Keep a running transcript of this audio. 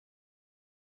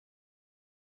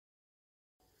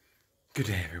Good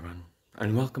day everyone,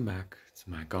 and welcome back to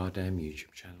my goddamn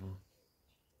YouTube channel.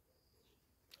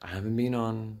 I haven't been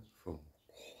on for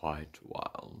quite a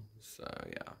while, so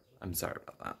yeah, I'm sorry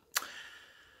about that.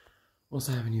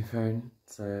 Also I have a new phone,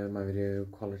 so my video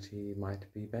quality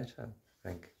might be better,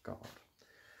 thank God.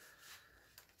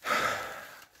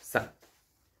 So,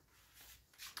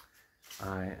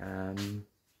 I am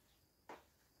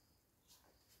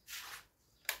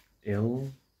ill.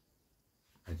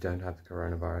 I don't have the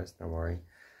coronavirus, don't worry.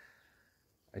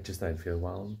 I just don't feel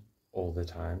well all the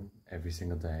time. Every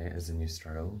single day is a new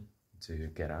struggle to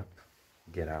get up,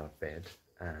 get out of bed,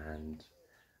 and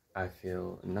I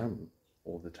feel numb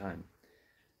all the time.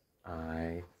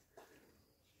 I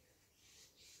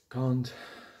can't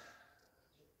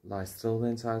lie still the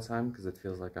entire time because it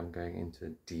feels like I'm going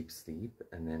into deep sleep,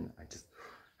 and then I just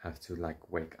have to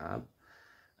like wake up,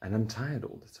 and I'm tired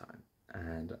all the time.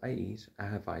 And I eat, I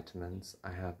have vitamins,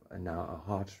 I have now a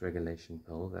heart regulation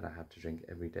pill that I have to drink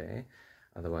every day,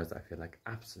 otherwise I feel like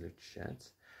absolute shit.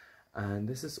 And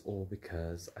this is all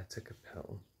because I took a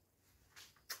pill.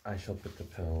 I shall put the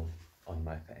pill on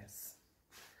my face.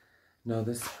 Now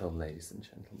this pill, ladies and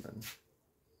gentlemen,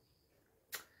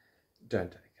 don't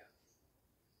take it.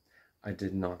 I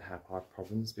did not have heart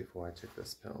problems before I took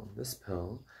this pill. This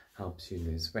pill helps you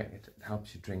lose weight. It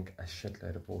helps you drink a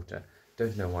shitload of water.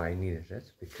 Don't know why I needed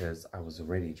it, because I was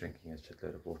already drinking a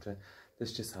shitload of water.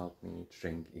 This just helped me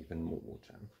drink even more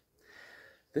water.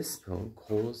 This pill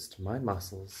caused my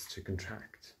muscles to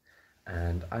contract,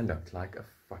 and I looked like a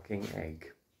fucking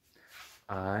egg.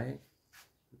 I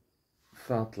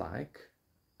felt like,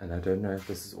 and I don't know if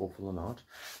this is awful or not,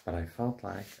 but I felt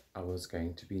like I was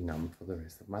going to be numb for the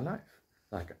rest of my life.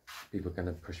 Like people were going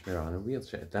to push me around in a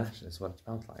wheelchair. That is what it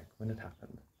felt like when it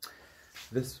happened.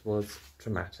 This was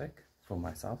traumatic for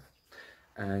myself,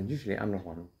 and usually I'm not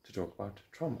one to talk about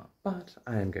trauma, but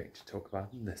I am going to talk about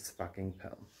this fucking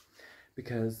pill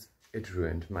because it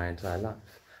ruined my entire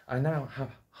life. I now have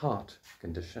a heart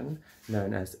condition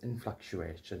known as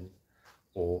influctuation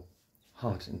or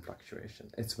heart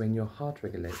influctuation. It's when your heart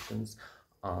regulations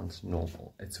aren't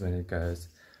normal. It's when it goes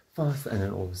fast and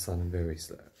then all of a sudden very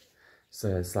slow.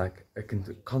 So it's like a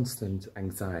constant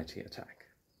anxiety attack.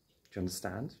 Do you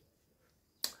understand?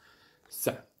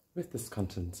 So with this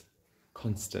constant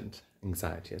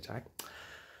anxiety attack,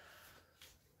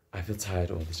 I feel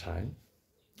tired all the time.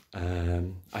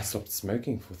 I stopped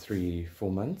smoking for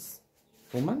 4 months,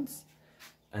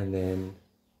 and then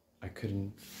I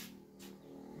couldn't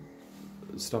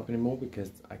stop anymore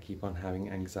because I keep on having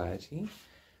anxiety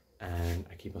and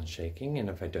I keep on shaking, and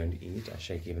if I don't eat I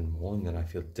shake even more, and then I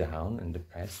feel down and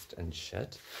depressed and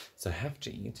shit, so I have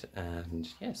to eat. And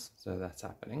yes, so that's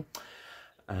happening.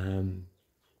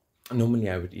 Normally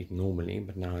I would eat normally,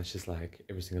 but now it's just like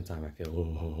every single time I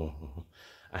feel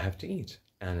I have to eat,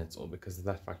 and it's all because of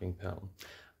that fucking pill.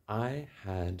 I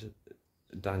had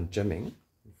done gymming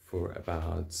for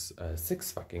about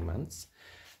 6 fucking months,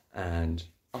 and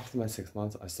after my 6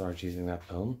 months I started using that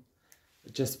pill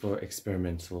just for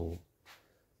experimental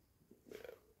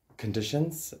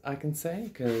conditions, I can say,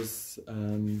 because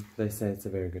they say it's a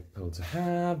very good pill to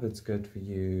have, it's good for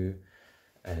you,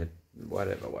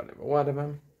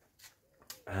 whatever.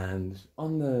 And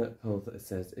on the pill it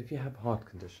says, if you have a heart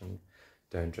condition,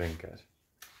 don't drink it.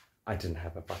 I didn't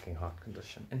have a fucking heart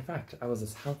condition. In fact, I was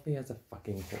as healthy as a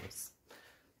fucking horse,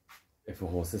 if a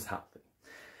horse is healthy.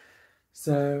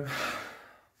 So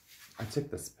I took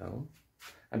this pill.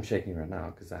 I'm shaking right now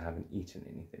because I haven't eaten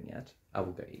anything yet. I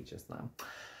will go eat just now.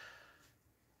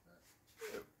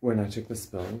 When I took this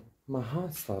pill, my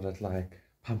heart started like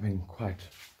pumping quite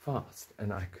fast,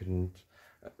 and I couldn't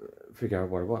figure out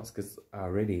what it was because I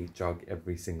already jog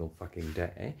every single fucking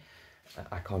day.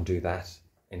 I can't do that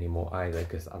anymore either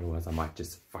because otherwise I might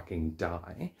just fucking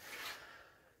die.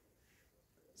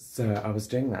 So I was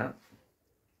doing that,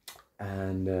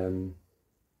 and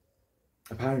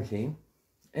apparently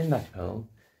in that pill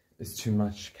is too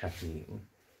much caffeine.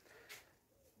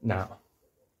 Now,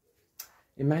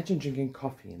 imagine drinking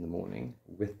coffee in the morning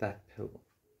with that pill,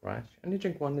 right? And you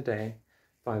drink one a day,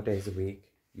 5 days a week.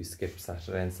 You skip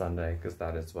Saturday and Sunday because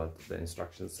that is what the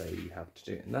instructions say you have to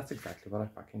do. And that's exactly what I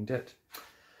fucking did.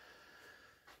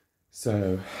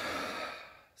 So,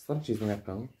 started using that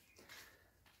pill.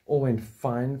 All went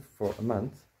fine for a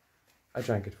month. I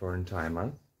drank it for an entire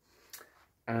month.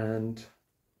 And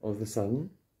all of a sudden,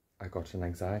 I got an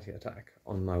anxiety attack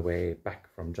on my way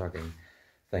back from jogging.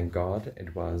 Thank God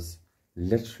it was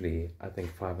literally, I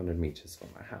think, 500 meters from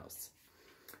my house.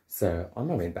 So on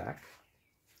my way back,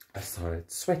 I started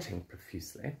sweating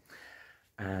profusely,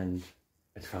 and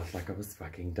it felt like I was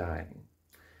fucking dying.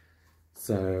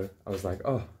 So I was like,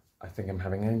 oh, I think I'm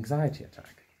having an anxiety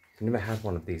attack. I've never had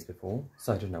one of these before,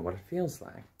 so I don't know what it feels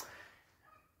like.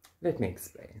 Let me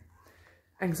explain.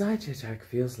 Anxiety attack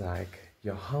feels like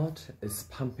your heart is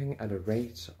pumping at a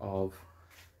rate of,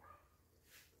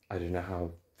 I don't know how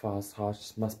fast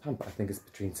heart must pump. I think it's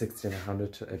between 60 and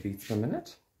 100 beats per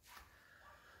minute.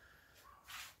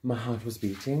 My heart was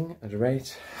beating at a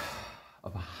rate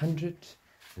of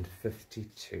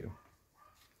 152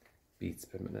 beats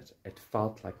per minute. It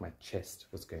felt like my chest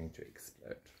was going to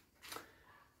explode.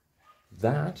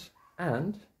 That,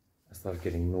 and I started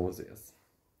getting nauseous.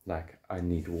 Like, I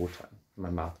need water. My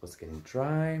mouth was getting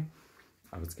dry.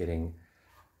 I was getting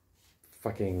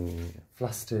fucking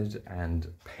flustered and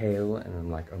pale, and I'm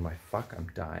like, oh my fuck, I'm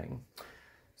dying.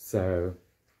 So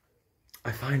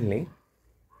I finally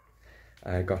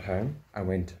got home. I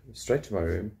went straight to my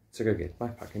room to go get my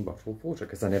fucking bottle of water,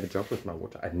 because I never jogged with my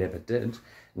water. I never did.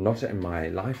 Not in my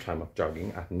lifetime of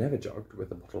jogging. I've never jogged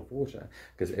with a bottle of water,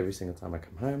 because every single time I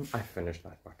come home, I finish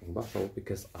that fucking bottle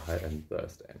because I am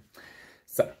thirsty.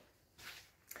 So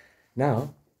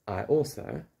now I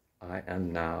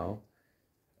am now,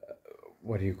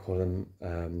 what do you call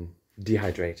them,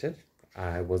 dehydrated.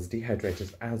 I was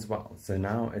dehydrated as well. So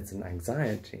now it's an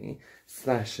anxiety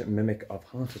slash mimic of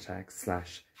heart attack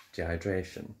slash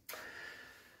dehydration.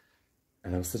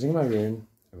 And I was sitting in my room.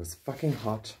 It was fucking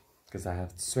hot because I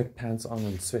had sweatpants on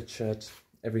and sweatshirt,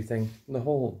 everything, the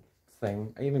whole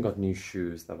thing. I even got new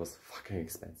shoes that was fucking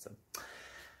expensive.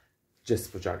 Just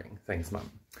for jogging. Thanks,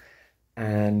 Mum.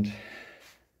 And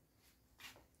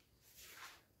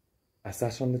I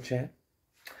sat on the chair.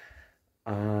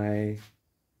 I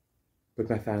put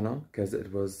my fan on because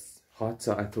it was hot,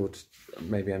 so I thought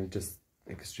maybe I'm just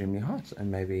extremely hot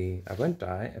and maybe I won't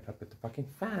die if I put the fucking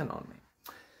fan on me.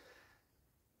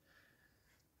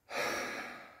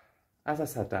 As I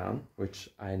sat down, which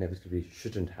I inevitably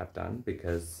shouldn't have done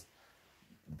because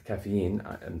the caffeine,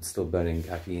 I'm still burning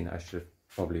caffeine, I should have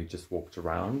probably just walked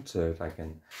around so if I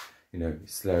can, you know,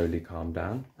 slowly calm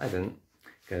down. I didn't,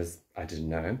 because I didn't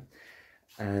know.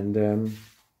 And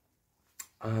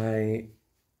I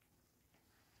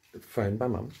phoned my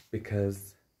mum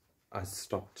because I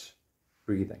stopped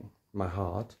breathing. My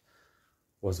heart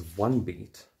was 1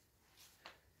 beat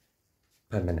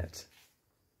per minute.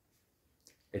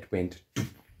 It went,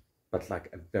 but like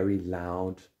a very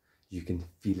loud, you can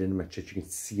feel it in my chest, you can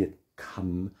see it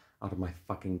come out of my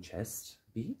fucking chest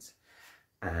beat.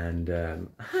 And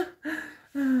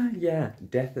yeah,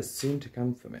 death is soon to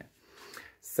come for me.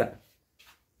 So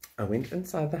I went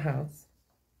inside the house,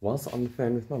 was on the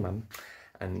phone with my mum,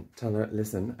 and tell her,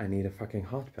 listen, I need a fucking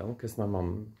heart pill, because my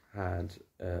mum had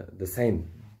the same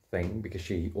thing, because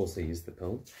she also used the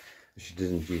pill. She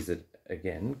didn't use it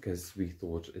again, because we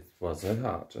thought it was her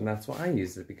heart, and that's why I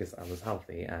used it, because I was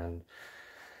healthy and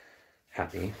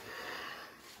happy.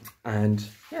 And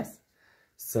yes,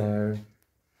 so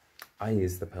I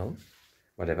used the pill,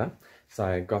 whatever. So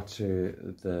I got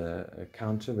to the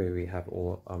counter where we have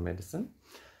all our medicine.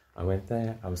 I went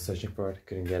there, I was searching for it,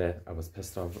 couldn't get it, I was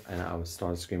pissed off, and I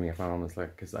started screaming at my mom. It's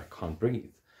like, because I can't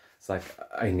breathe. It's like,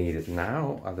 I need it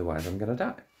now, otherwise I'm gonna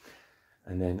die.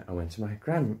 And then I went to my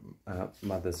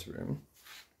grandmother's room.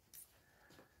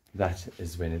 That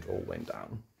is when it all went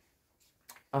down.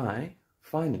 I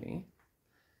finally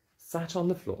sat on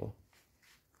the floor.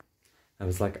 I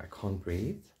was like, I can't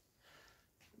breathe.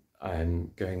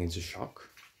 I'm going into shock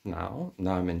now.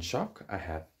 Now I'm in shock. I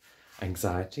have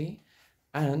anxiety.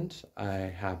 And I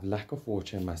have lack of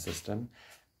water in my system,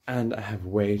 and I have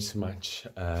way too much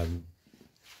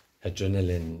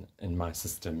adrenaline in my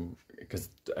system because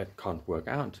it can't work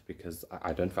out because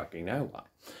I don't fucking know why.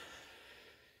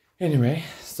 Anyway,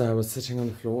 so I was sitting on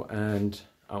the floor and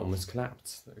I almost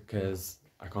collapsed because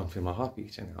I can't feel my heart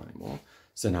beating anymore.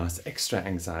 So now it's extra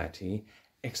anxiety,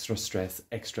 extra stress,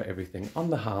 extra everything on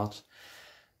the heart.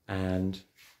 And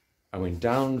I went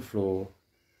down the floor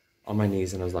on my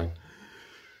knees and I was like,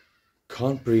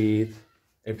 can't breathe,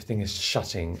 everything is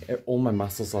shutting, all my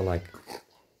muscles are like,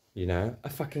 you know, a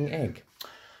fucking egg.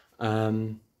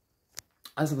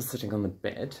 As I was sitting on the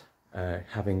bed,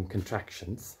 having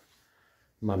contractions,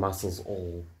 my muscles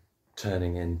all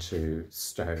turning into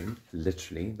stone,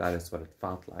 literally, that is what it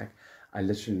felt like. I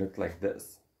literally looked like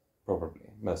this, probably,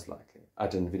 most likely. I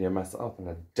didn't video myself, and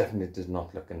I definitely did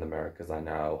not look in the mirror, because I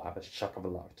know I'll have a shock of a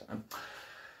lifetime.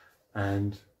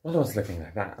 And while I was looking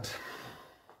like that,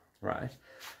 right,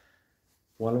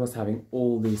 while I was having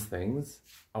all these things,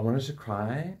 I wanted to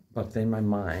cry, but then my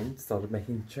mind started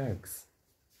making jokes.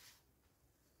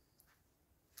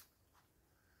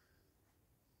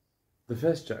 The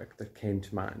first joke that came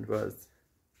to mind was,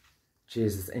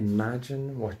 Jesus,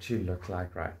 imagine what you look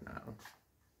like right now.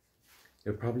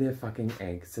 You're probably a fucking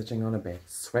egg sitting on a bed,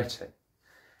 sweating.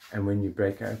 And when you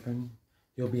break it open,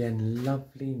 you'll be a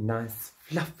lovely, nice,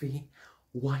 fluffy,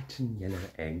 white and yellow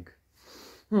egg.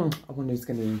 I wonder who's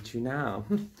going to eat you now.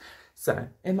 So,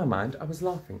 in my mind, I was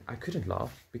laughing. I couldn't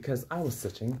laugh because I was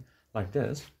sitting like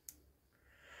this.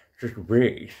 Just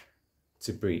breathe.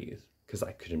 To breathe. Because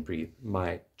I couldn't breathe.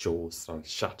 My jaws started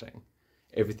shutting.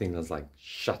 Everything was like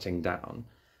shutting down.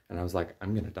 And I was like,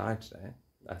 I'm going to die today.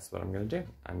 That's what I'm going to do.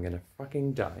 I'm going to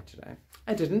fucking die today.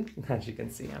 I didn't. As you can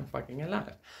see, I'm fucking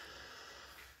alive.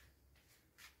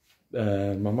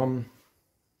 My mum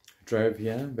drove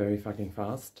here very fucking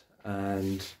fast.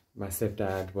 And my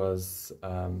stepdad was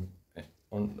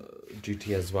on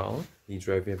duty as well. He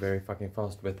drove here very fucking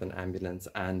fast with an ambulance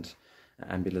and an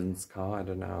ambulance car. I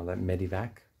don't know, like MED-EVAC.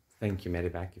 Thank you,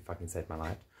 MED-EVAC. You fucking saved my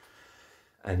life.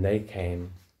 And they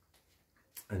came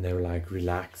and they were like,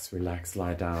 relax, relax,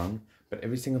 lie down. But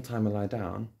every single time I lie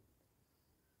down,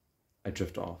 I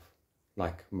drift off.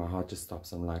 Like, my heart just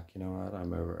stops. I'm like, you know what,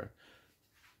 I'm over it.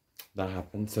 That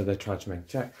happened, so they tried to make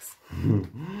jokes.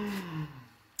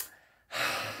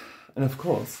 And of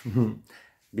course,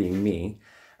 being me,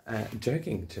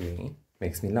 joking to me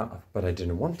makes me laugh. But I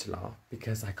didn't want to laugh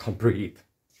because I can't breathe.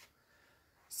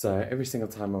 So every single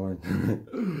time I went,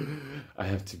 I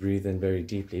have to breathe in very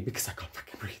deeply because I can't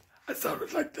fucking breathe. I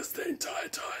sounded like this the entire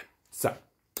time. So,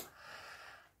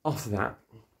 after that,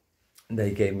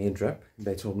 they gave me a drip.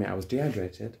 They told me I was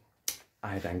dehydrated,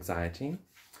 I had anxiety,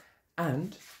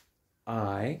 and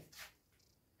I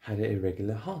had an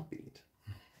irregular heartbeat.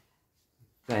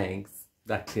 Thanks.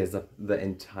 That clears up the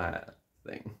entire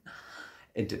thing.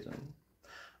 It didn't.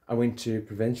 I went to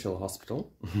provincial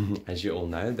hospital. As you all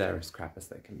know, they're as crap as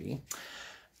they can be.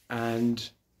 And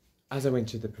as I went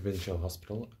to the provincial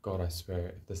hospital, God, I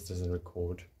swear, if this doesn't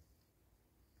record,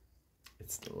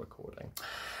 it's still recording.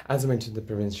 As I went to the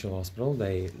provincial hospital,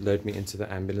 they load me into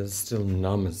the ambulance, still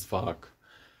numb as fuck.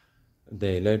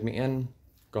 They load me in,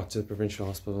 got to the provincial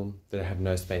hospital, they have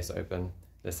no space open,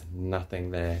 there's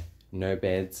nothing there, no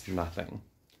beds, nothing,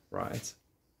 right?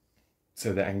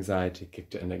 So the anxiety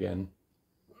kicked in again.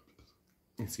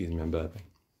 Excuse me, I'm burping.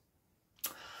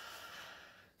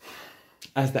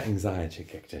 As the anxiety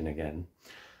kicked in again,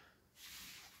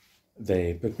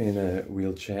 they put me in a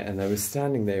wheelchair and they were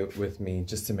standing there with me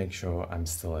just to make sure I'm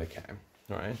still okay,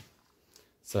 right?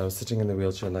 So I was sitting in the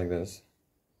wheelchair like this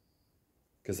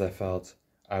because I felt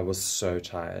I was so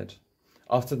tired.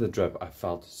 After the drip, I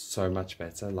felt so much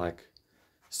better, like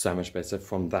so much better.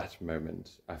 From that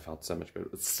moment, I felt so much better.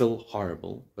 It's still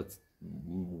horrible, but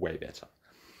way better.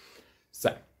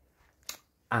 So,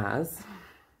 as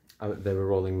they were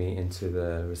rolling me into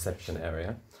the reception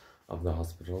area of the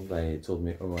hospital, they told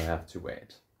me, oh, I have to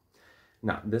wait.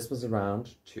 Now, this was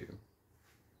around 2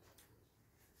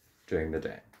 during the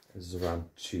day. It was around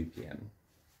 2 p.m.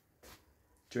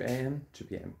 2 a.m., 2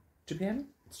 p.m. 2 p.m.?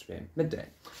 It's 2 p.m. Midday.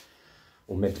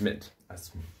 Or mid,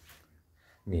 as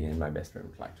me and my best friend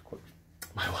would like to call it.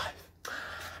 My wife.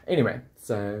 Anyway,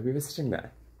 so we were sitting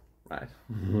there, right?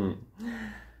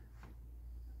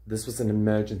 This was an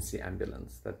emergency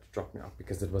ambulance that dropped me off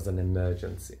because it was an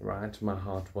emergency, right? My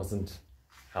heart wasn't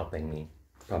helping me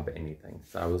pump anything.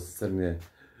 So I was sitting there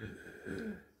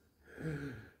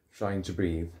trying to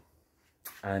breathe.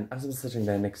 And as I was sitting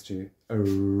there next to a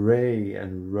array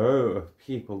and row of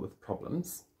people with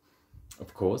problems,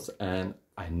 of course, and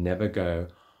I never go,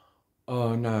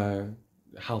 oh no,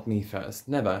 help me first.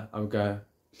 Never. I would go,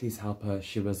 please help her.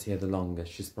 She was here the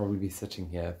longest. She's probably sitting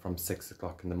here from 6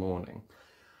 o'clock in the morning.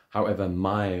 However,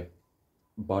 my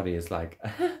body is like,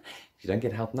 if you don't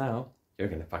get help now, you're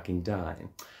gonna fucking die.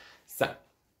 So,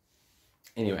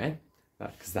 anyway,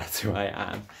 because that's who I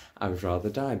am. I would rather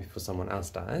die before someone else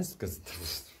dies, because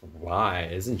why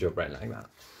isn't your brain like that?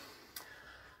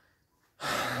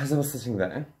 As I was sitting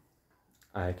there,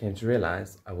 I came to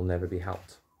realize I will never be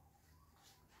helped.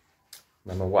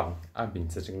 Number one, I've been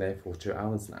sitting there for 2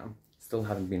 hours now. Still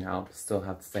haven't been helped, still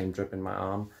have the same drip in my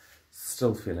arm,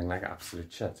 still feeling like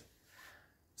absolute shit.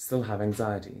 Still have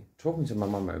anxiety. Talking to my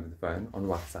mum over the phone on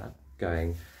WhatsApp,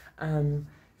 going,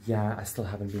 yeah, I still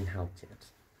haven't been helped yet.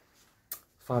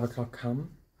 5 o'clock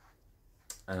come,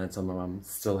 and I told my mum,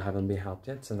 still haven't been helped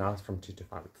yet. So now it's from 2 to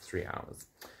 5, 3 hours.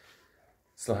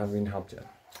 Still haven't been helped yet.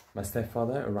 My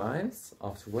stepfather arrives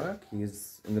after work.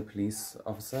 He's in the police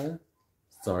officer.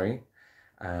 Sorry,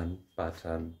 but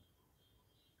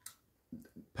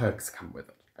perks come with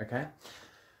it, okay?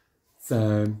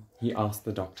 So he asked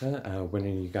the doctor, when are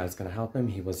you guys going to help him?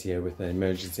 He was here with an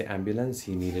emergency ambulance.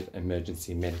 He needed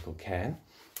emergency medical care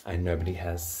and nobody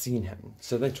has seen him.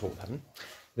 So they told him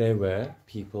there were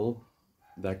people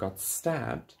that got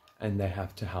stabbed and they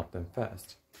have to help them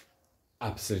first.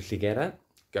 Absolutely get it,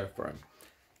 go for it.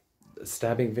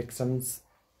 Stabbing victims,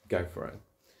 go for it.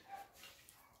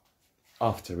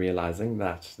 After realizing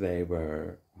that they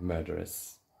were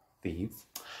murderous thieves.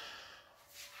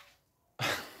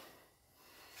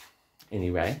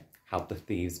 Anyway, help the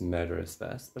thieves murder us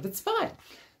first, but it's fine.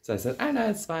 So I said, oh no,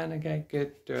 it's fine, okay,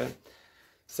 good, do it.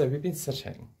 So we've been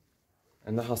sitting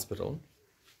in the hospital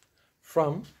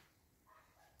from,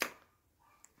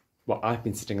 well, I've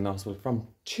been sitting in the hospital from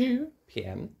 2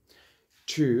 p.m.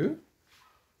 to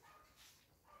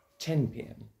 10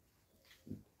 p.m.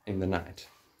 in the night.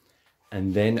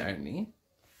 And then only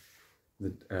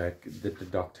did the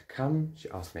doctor come. She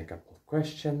asked me a couple of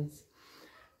questions.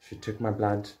 She took my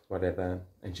blood, whatever,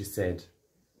 and she said,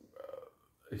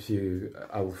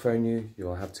 I will phone you,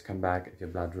 you'll have to come back if your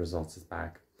blood results is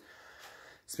back.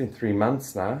 It's been 3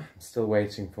 months now. I'm still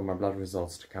waiting for my blood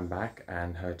results to come back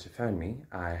and her to phone me.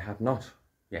 I have not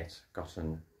yet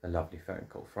gotten a lovely phone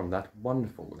call from that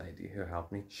wonderful lady who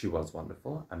helped me. She was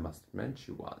wonderful, I must admit,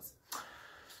 she was.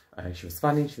 She was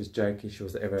funny, she was jokey, she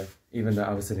was even though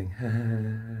I was sitting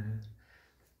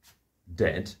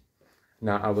dead.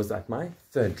 Now I was at my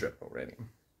 3rd drip already,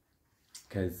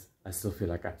 because I still feel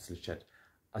like absolute shit.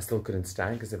 I still couldn't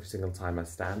stand, because every single time I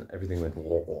stand, everything went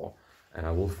whoa, and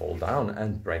I will fall down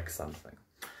and break something.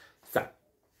 So,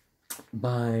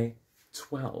 by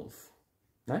 12,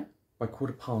 no, by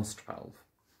 12:15,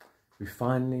 we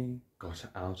finally got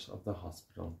out of the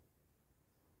hospital.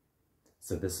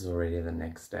 So this is already the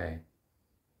next day.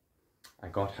 I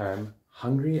got home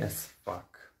hungry as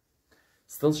fuck,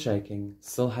 still shaking,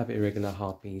 still have irregular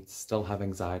heartbeats, still have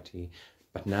anxiety,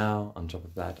 but now on top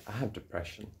of that I have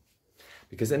depression.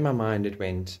 Because in my mind it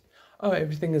went, oh,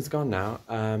 everything is gone now,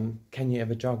 can you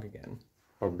ever jog again?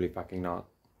 Probably fucking not.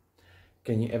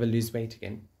 Can you ever lose weight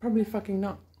again? Probably fucking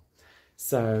not.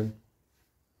 So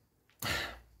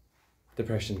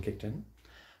depression kicked in.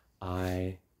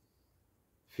 I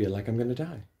feel like I'm going to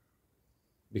die,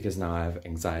 because now I have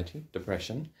anxiety,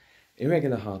 depression,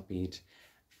 irregular heartbeat,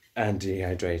 and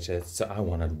dehydrated. So I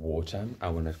wanted water, I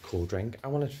wanted cool drink, I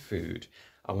wanted food,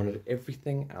 I wanted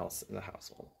everything else in the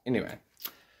household. Anyway,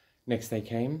 next day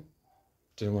came,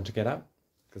 didn't want to get up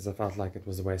because I felt like it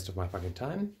was a waste of my fucking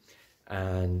time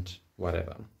and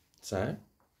whatever. So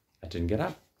I didn't get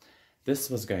up. This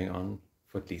was going on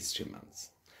for at least 2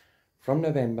 months. From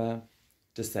November,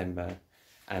 December,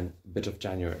 and a bit of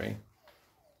January,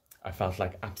 I felt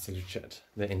like absolute shit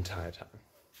the entire time.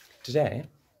 Today,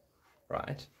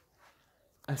 right,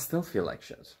 I still feel like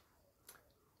shit.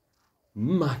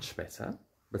 Much better,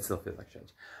 but still feel like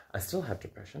shit. I still have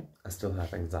depression, I still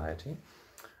have anxiety.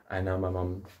 I know my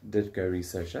mum did go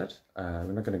research it.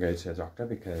 We're not going to go to a doctor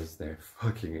because they're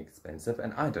fucking expensive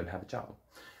and I don't have a job.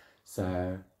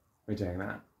 So we're doing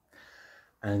that.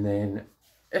 And then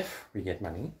if we get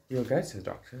money, we'll go to the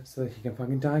doctor so that he can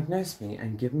fucking diagnose me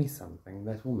and give me something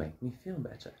that will make me feel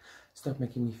better. Stop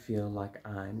making me feel like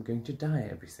I'm going to die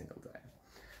every single day.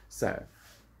 So,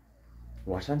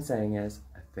 what I'm saying is,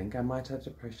 I think I might have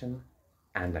depression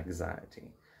and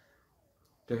anxiety.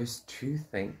 Those two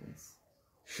things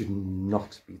should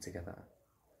not be together.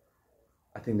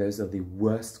 I think those are the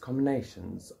worst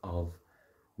combinations of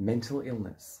mental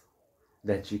illness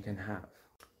that you can have.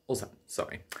 Also,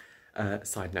 sorry.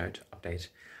 Side note, update.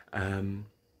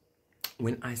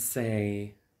 When I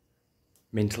say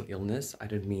mental illness, I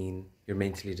don't mean you're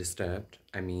mentally disturbed.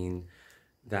 I mean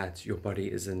that your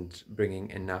body isn't bringing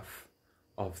enough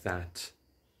of that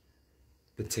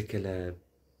particular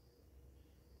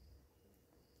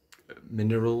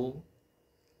mineral,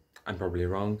 I'm probably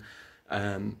wrong,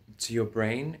 to your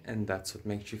brain, and that's what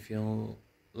makes you feel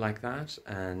like that,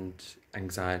 and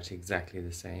anxiety exactly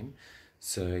the same.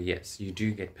 So yes, you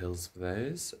do get pills for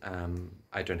those.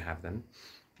 I don't have them.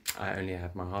 I only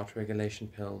have my heart regulation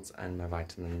pills and my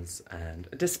vitamins and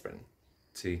a Disprin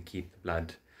to keep the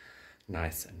blood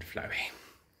nice and flowy.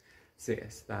 So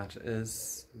yes, that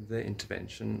is the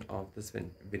intervention of this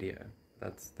video.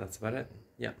 That's about it.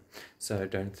 Yeah. So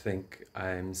don't think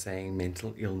I'm saying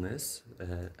mental illness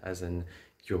as in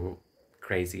you're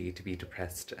crazy to be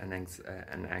depressed and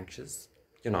anxious.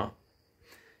 You're not.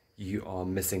 You are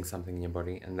missing something in your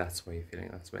body, and that's why you're feeling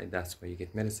that's why you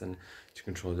get medicine to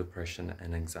control depression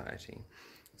and anxiety.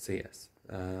 So yes,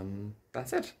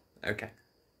 that's it. Okay,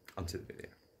 onto the video.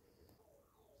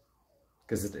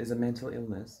 Because it is a mental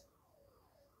illness.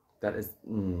 That is,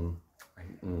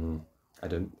 I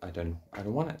don't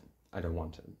want it. I don't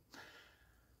want it.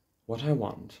 What I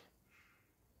want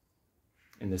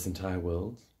in this entire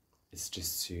world is to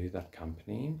sue that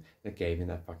company that gave me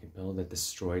that fucking pill that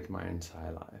destroyed my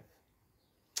entire life.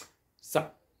 So,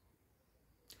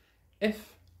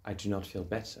 If I do not feel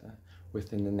better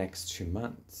within the next 2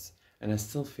 months, and I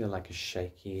still feel like a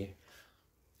shaky,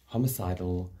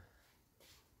 homicidal,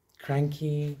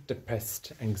 cranky,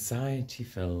 depressed,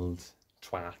 anxiety-filled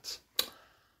twat,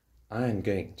 I'm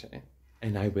going to,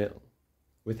 and I will,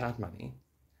 without money,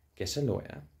 get a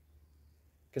lawyer,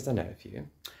 because I know a few,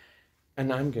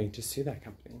 and I'm going to sue that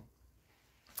company.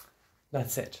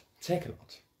 That's it. Take a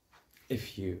lot.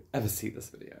 If you ever see this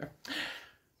video,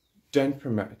 don't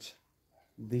promote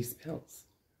these pills,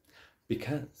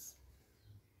 because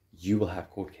you will have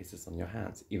court cases on your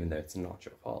hands, even though it's not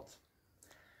your fault.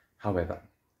 However,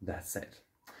 that said,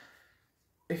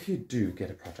 if you do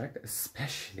get a product,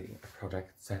 especially a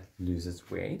product that loses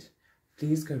weight,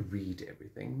 please go read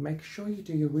everything. Make sure you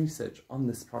do your research on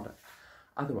this product.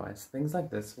 Otherwise, things like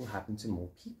this will happen to more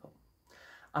people.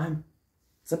 I'm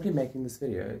simply making this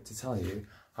video to tell you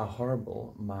how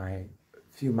horrible my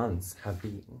few months have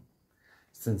been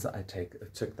since I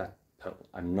took that pill.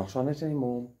 I'm not on it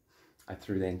anymore. I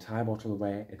threw the entire bottle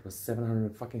away. It was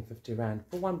 750 Rand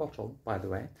for one bottle, by the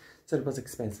way, so it was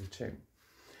expensive too.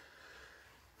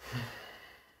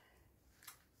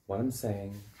 What I'm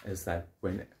saying is that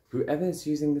when whoever is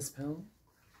using this pill,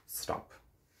 stop.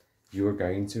 You are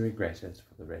going to regret it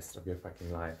for the rest of your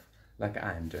fucking life, like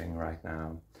I'm doing right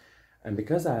now. And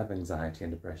because I have anxiety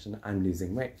and depression, I'm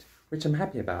losing weight, which I'm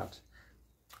happy about.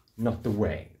 Not the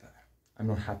way, though. I'm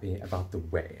not happy about the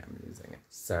way I'm losing it.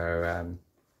 So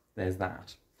there's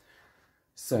that.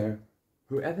 So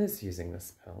whoever's using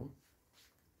this pill,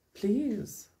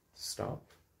 please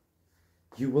stop.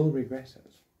 You will regret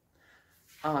it.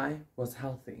 I was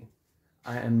healthy.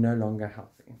 I am no longer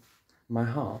healthy. My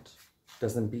heart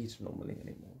doesn't beat normally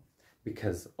anymore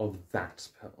because of that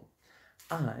pill.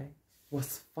 I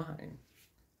was fine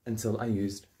until I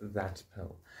used that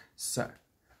pill. So,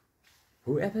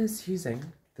 whoever's using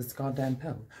this goddamn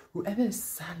pill, whoever is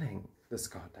selling this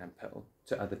goddamn pill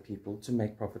to other people to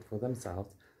make profit for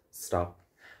themselves, stop.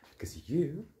 Because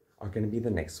you are going to be the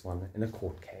next one in a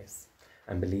court case.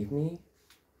 And believe me,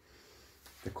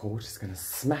 the court is going to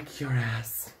smack your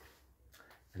ass.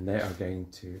 And they are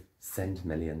going to send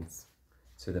millions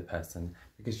to the person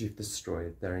because you've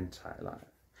destroyed their entire life.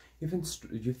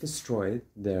 You've destroyed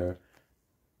their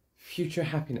future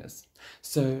happiness.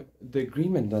 So the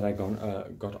agreement that I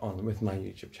got on with my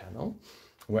YouTube channel,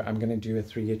 where I'm going to do a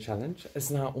 3-year challenge,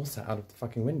 is now also out of the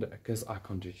fucking window because I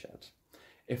can't do shit.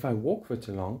 If I walk for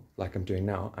too long, like I'm doing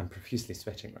now, I'm profusely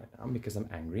sweating right now because I'm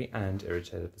angry and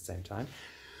irritated at the same time.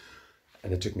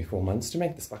 And it took me 4 months to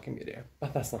make this fucking video,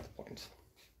 but that's not the point.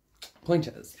 Point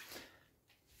is,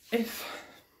 if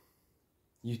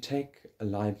you take a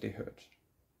livelihood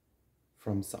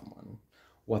from someone,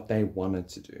 what they wanted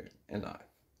to do in life,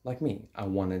 like me, I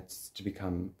wanted to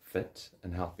become fit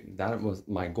and healthy. That was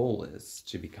my goal, is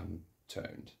to become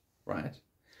toned, right?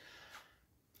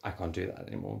 I can't do that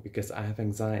anymore because I have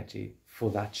anxiety for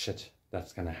that shit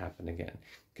that's going to happen again.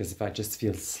 Because if I just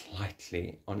feel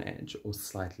slightly on edge or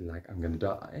slightly like I'm going to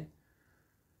die,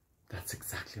 that's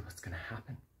exactly what's going to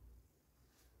happen.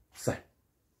 So,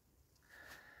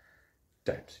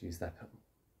 don't use that pill.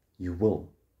 You will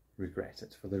regret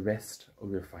it for the rest of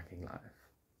your fucking life.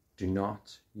 Do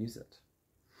not use it.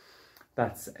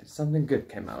 That's it. Something good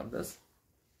came out of this.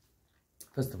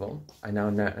 First of all, I now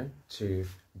know to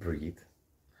breathe.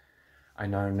 I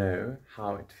now know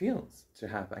how it feels to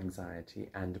have anxiety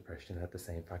and depression at the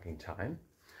same fucking time.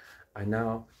 I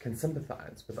now can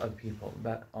sympathize with other people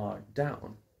that are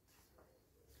down.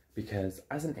 Because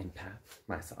as an empath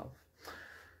myself,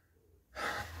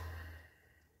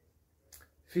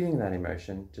 feeling that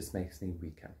emotion just makes me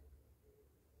weaker.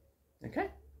 Okay?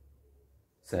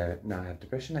 So now I have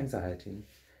depression, anxiety,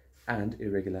 and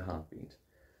irregular heartbeat.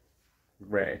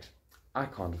 Great. I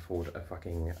can't afford a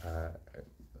fucking,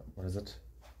 what is it?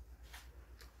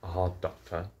 A heart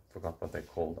doctor. Forgot what they're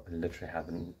called. I literally had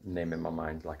the name in my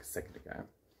mind like a second ago.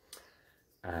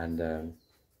 And I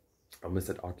almost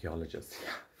said archaeologist.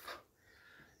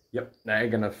 Yep, they're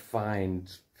gonna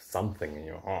find something in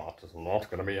your heart. It's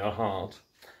not gonna be your heart.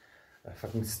 A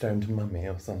fucking stoned mummy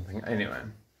or something. Anyway.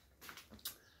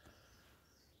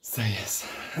 So yes.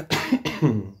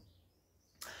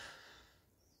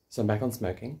 So I'm back on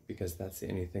smoking because that's the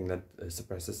only thing that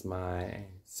suppresses my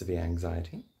severe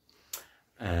anxiety.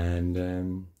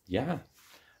 And yeah.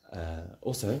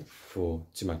 Also, for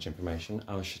too much information,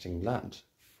 I was shitting blood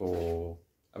for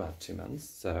about 2 months.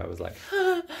 So I was like,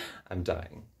 I'm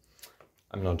dying.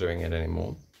 I'm not doing it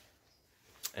anymore.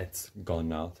 It's gone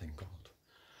now, thank God.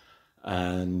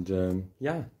 And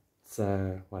yeah,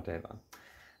 so whatever.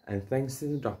 And thanks to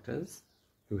the doctors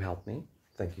who helped me.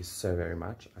 Thank you so very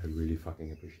much. I really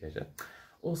fucking appreciate it.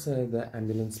 Also, the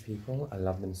ambulance people, I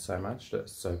love them so much. They're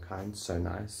so kind, so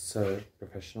nice, so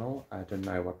professional. I don't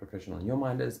know what professional in your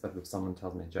mind is, but if someone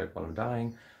tells me a joke while I'm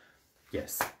dying,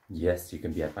 yes, you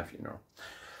can be at my funeral.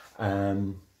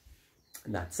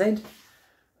 That said,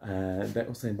 they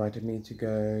also invited me to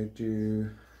go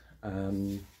do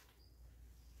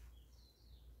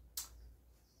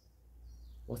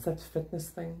what's that fitness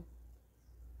thing?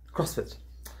 CrossFit.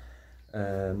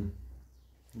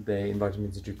 They invited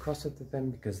me to do CrossFit with them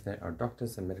because they are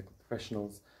doctors and medical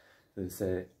professionals. They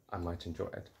say I might enjoy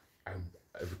it. I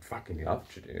would fucking love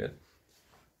to do it.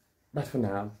 But for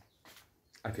now,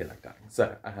 I feel like dying.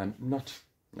 So, not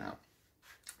now.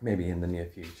 Maybe in the near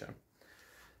future.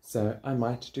 So, I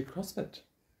might do CrossFit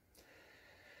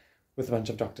with a bunch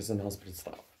of doctors and hospital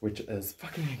staff, which is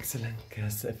fucking excellent,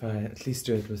 because if I at least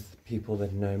do it with people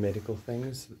that know medical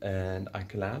things and I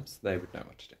collapse, they would know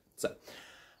what to do. So,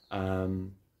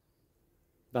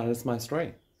 that is my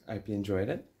story. I hope you enjoyed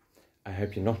it. I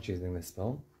hope you're not using this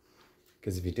pill,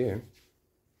 because if you do,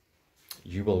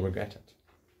 you will regret it.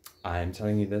 I am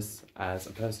telling you this as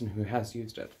a person who has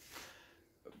used it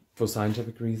for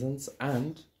scientific reasons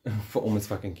and for almost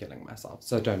fucking killing myself.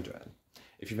 So don't do it.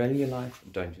 If you value your life,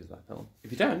 don't use that pill.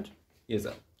 If you don't, use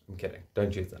it. I'm kidding.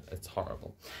 Don't use it. It's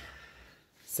horrible.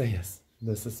 So yes,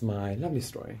 this is my lovely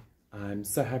story. I'm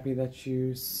so happy that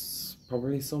you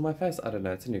probably saw my face. I don't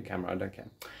know. It's a new camera. I don't care.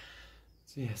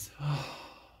 So yes.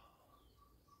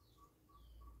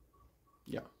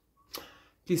 Yeah.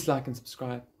 Please like and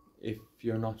subscribe if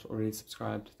you're not already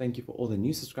subscribed. Thank you for all the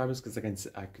new subscribers, because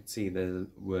I could see there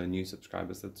were new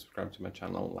subscribers that subscribed to my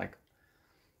channel like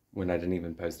when I didn't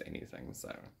even post anything.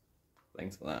 So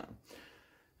thanks for that.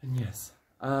 And yes,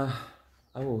 I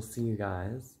will see you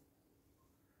guys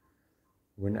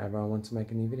whenever I want to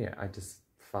make a new video. I just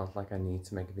felt like I need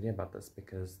to make a video about this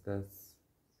because this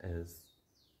is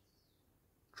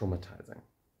traumatizing.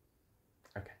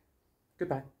 Okay,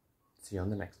 goodbye. See you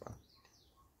on the next one.